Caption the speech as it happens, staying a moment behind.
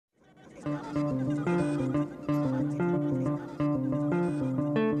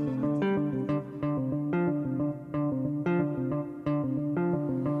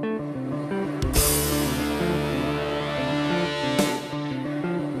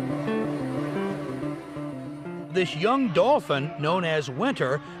This young dolphin, known as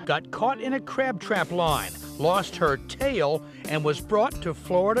Winter, got caught in a crab trap line, lost her tail, and was brought to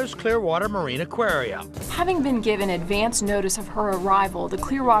Florida's Clearwater Marine Aquarium. Having been given advance notice of her arrival, the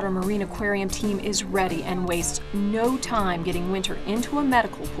Clearwater Marine Aquarium team is ready and wastes no time getting Winter into a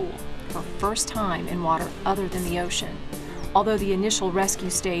medical pool, her first time in water other than the ocean. Although the initial rescue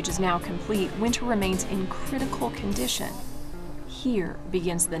stage is now complete, Winter remains in critical condition. Here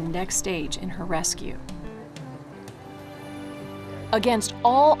begins the next stage in her rescue. Against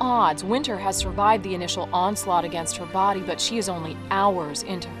all odds, Winter has survived the initial onslaught against her body, but she is only hours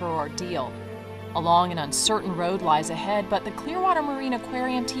into her ordeal. A long and uncertain road lies ahead, but the Clearwater Marine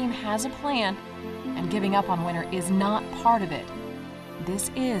Aquarium team has a plan, and giving up on Winter is not part of it.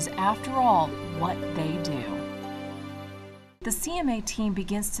 This is, after all, what they do. The CMA team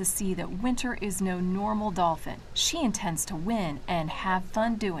begins to see that Winter is no normal dolphin. She intends to win and have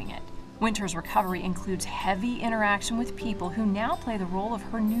fun doing it. Winter's recovery includes heavy interaction with people who now play the role of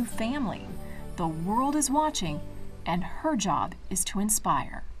her new family. The world is watching, and her job is to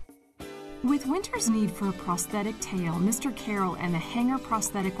inspire. With Winter's need for a prosthetic tail, Mr. Carroll and the Hanger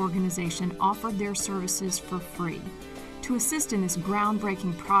Prosthetic Organization offered their services for free. To assist in this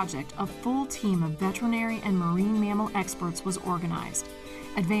groundbreaking project, a full team of veterinary and marine mammal experts was organized.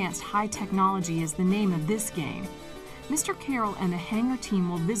 Advanced High Technology is the name of this game. Mr. Carroll and the Hanger team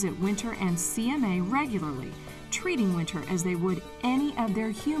will visit Winter and CMA regularly, treating Winter as they would any of their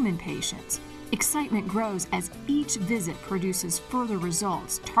human patients. Excitement grows as each visit produces further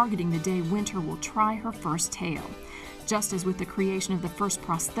results, targeting the day Winter will try her first tail. Just as with the creation of the first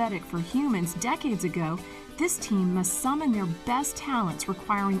prosthetic for humans decades ago, this team must summon their best talents,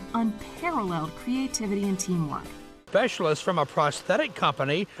 requiring unparalleled creativity and teamwork. Specialists from a prosthetic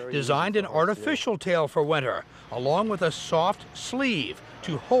company designed an artificial tail for Winter, along with a soft sleeve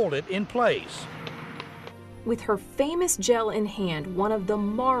to hold it in place. With her famous gel in hand, one of the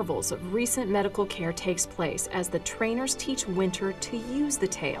marvels of recent medical care takes place as the trainers teach Winter to use the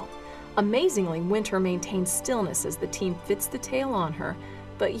tail. Amazingly, Winter maintains stillness as the team fits the tail on her,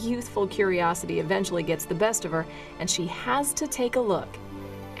 but youthful curiosity eventually gets the best of her, and she has to take a look.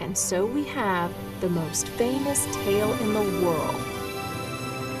 And so we have the most famous tail in the world.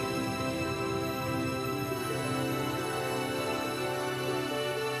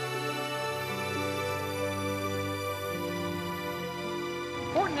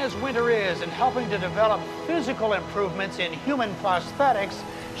 Important as Winter is in helping to develop physical improvements in human prosthetics,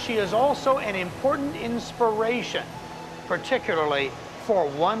 she is also an important inspiration, particularly for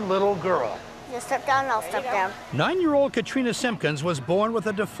one little girl. You step down, I'll step down. 9-year-old Katrina Simpkins was born with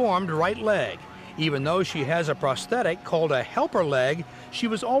a deformed right leg. Even though she has a prosthetic called a helper leg, she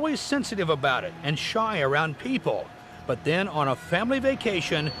was always sensitive about it and shy around people. But then on a family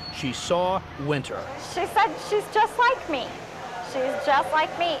vacation, she saw Winter. She said she's just like me. She's just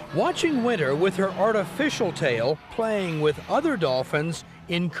like me. Watching Winter with her artificial tail playing with other dolphins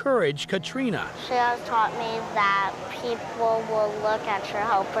encouraged Katrina. She has taught me that people will look at your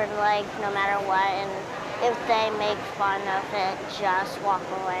helper leg no matter what, and if they make fun of it, just walk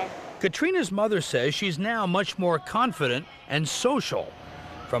away. Katrina's mother says she's now much more confident and social.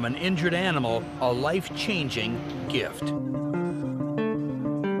 From an injured animal, a life-changing gift.